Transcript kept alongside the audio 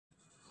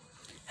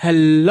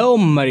Hello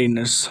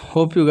mariners,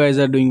 hope you guys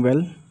are doing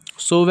well.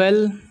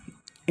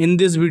 In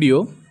this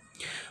video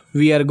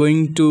we are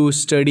going to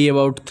study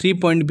about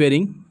 3-point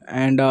bearing,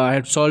 and I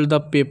have solved the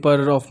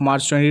paper of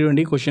March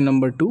 2020 question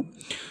number 2.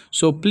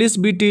 So please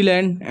be till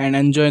end and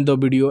enjoy the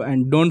video,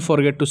 and don't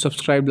forget to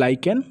subscribe,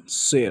 like and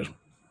share.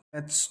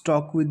 Let's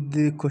talk with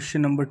the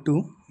question number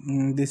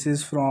 2. This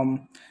is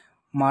from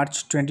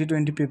March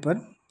 2020 paper,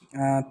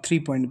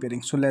 3-point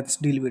bearing. So let's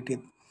deal with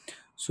it.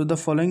 So the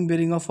following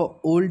bearing of a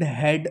old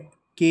head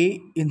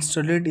K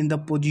installed in the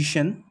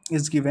position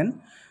is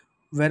given,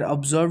 were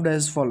observed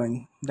as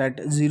following: that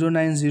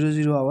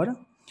 0900 hour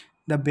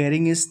the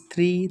bearing is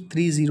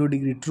 330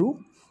 degree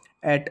true,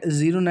 at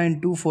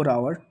 0924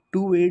 hour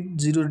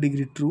 280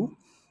 degree true,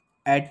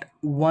 at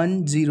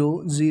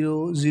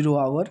 1000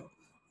 hour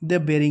the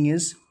bearing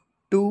is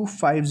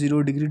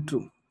 250 degree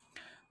true.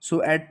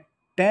 So at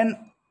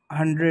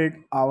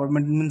 1000 hour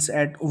means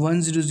at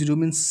 100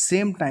 means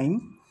same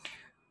time,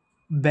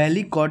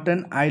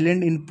 Ballycotton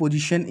Island in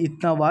position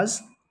itna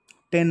was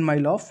 10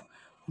 mile off,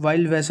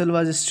 while vessel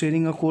was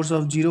steering a course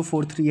of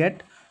 043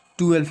 at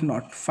 12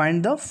 knot.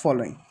 Find the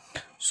following.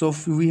 So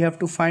we have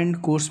to find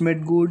course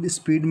made good,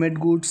 speed made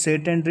good,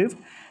 set and drift,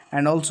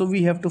 and also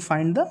we have to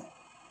find the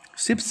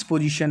ship's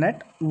position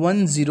at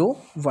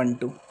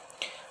 1012.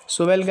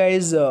 So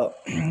guys,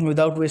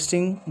 without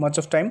wasting much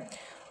of time,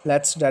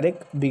 let's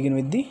direct begin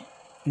with the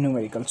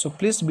numerical. So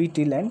please be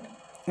till end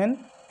and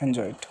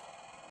enjoy it.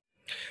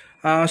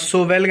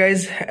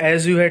 Guys,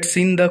 as you had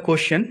seen the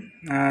question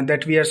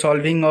that we are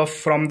solving of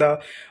from the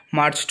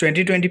March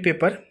 2020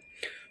 paper.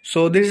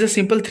 So this is a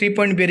simple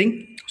 3-point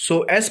bearing.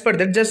 So as per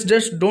that,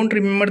 just don't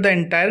remember the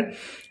entire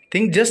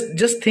thing,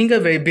 just think a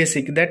very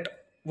basic, that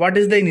what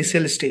is the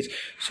initial stage.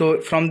 So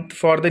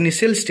for the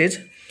initial stage,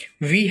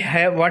 we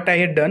have what I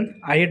had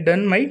done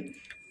my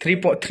I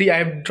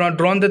have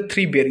drawn the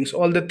 3 bearings,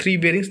 all the 3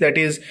 bearings, that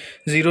is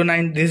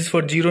 09, this is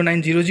for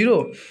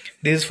 0900,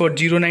 this is for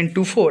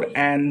 0924,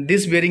 and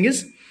this bearing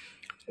is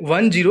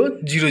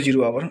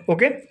 1000 hour.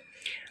 Okay,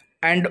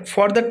 and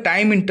for the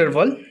time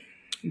interval,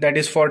 that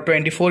is for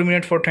 24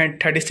 minutes, for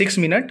 36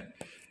 minutes,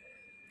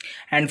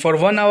 and for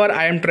 1 hour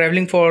I am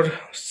traveling for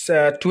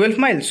 12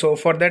 miles. So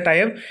for that I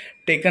have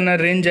taken a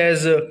range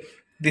as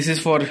this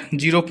is for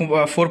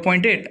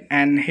 4.8,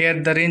 and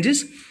here the range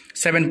is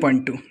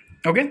 7.2.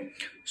 okay,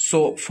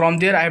 so from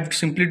there I have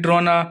simply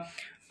drawn a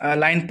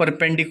line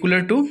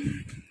perpendicular to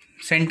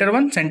center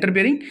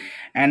bearing,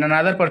 and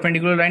another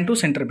perpendicular line to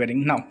center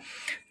bearing. Now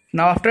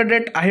after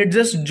that I had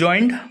just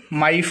joined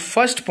my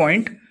first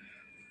point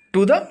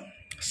to the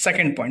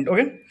second point.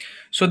 Okay,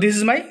 so this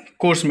is my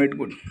course made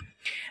good.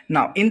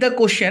 Now in the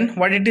question,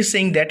 what it is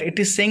saying, that it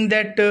is saying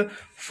that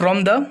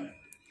from the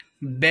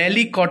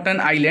Ballycotton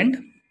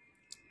Island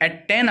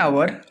at 10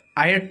 hour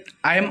I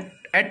am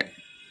at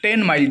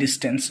 10 mile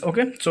distance.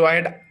 Okay, so I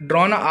had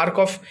drawn an arc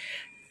of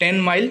 10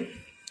 mile.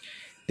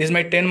 This is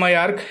my 10 mile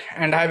arc,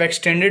 and I have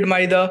extended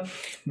the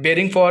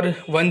bearing for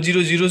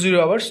 1000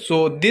 hours.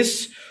 So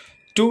this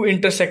two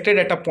intersected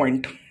at a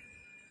point.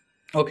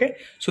 Okay,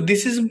 so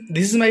this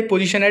is my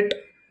position at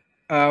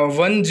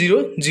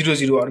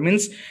 1000 hour,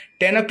 means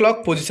 10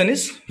 o'clock position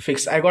is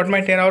fixed. I got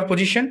my 10 hour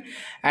position,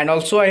 and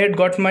also I had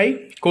got my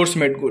course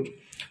made good.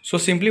 So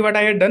simply what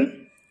I had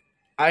done,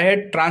 I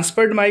had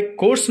transferred my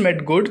course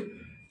made good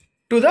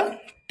to the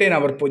 10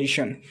 hour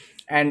position,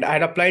 and I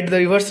had applied the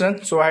reverse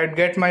run. So I had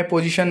get my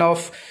position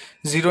of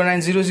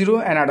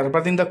 0900 and other,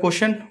 but in the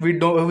question we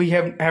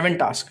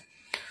haven't asked.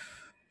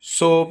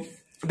 So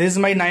this is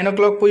my 9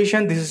 o'clock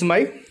position, this is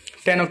my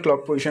 10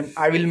 o'clock position.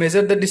 I will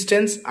measure the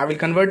distance, I will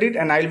convert it,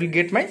 and I will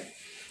get my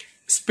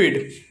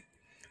speed.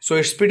 So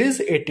its speed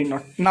is 18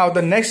 knot. Now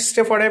the next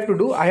step, what I have to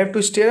do, I have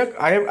to steer,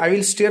 I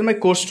will steer my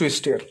course to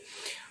steer.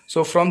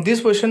 So from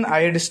this position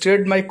I had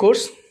steered my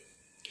course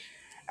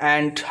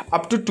and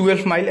up to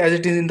 12 mile, as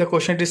it is in the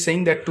question, it is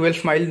saying that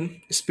 12 mile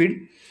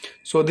speed.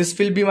 So this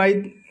will be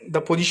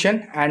the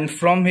position, and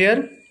from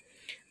here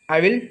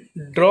I will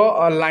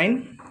draw a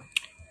line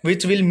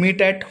which will meet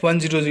at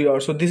 100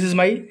 hours. So this is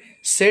my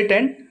set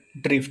and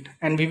drift,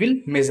 and we will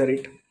measure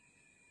it.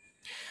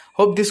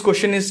 Hope this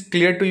question is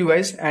clear to you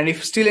guys, and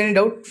if still any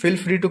doubt, feel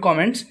free to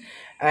comment.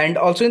 And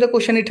also in the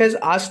question it has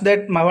asked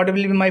that what will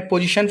be my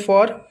position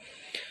for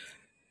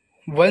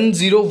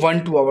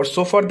 1012 hours.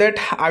 So for that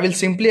I will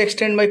simply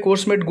extend my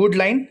course made good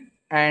line,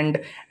 and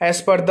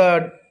as per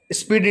the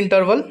speed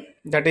interval,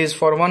 that is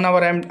for 1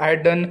 hour I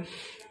had done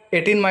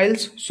 18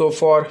 miles. So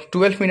for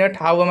 12 minutes,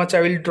 how much I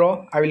will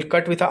draw, I will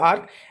cut with an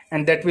arc,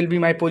 and that will be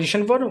my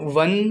position for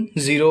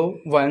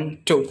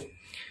 1012.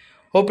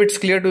 Hope it's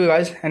clear to you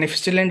guys, and if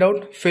still in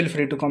doubt, feel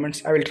free to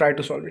comment. I will try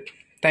to solve it.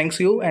 Thanks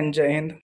you, and Jai Hind.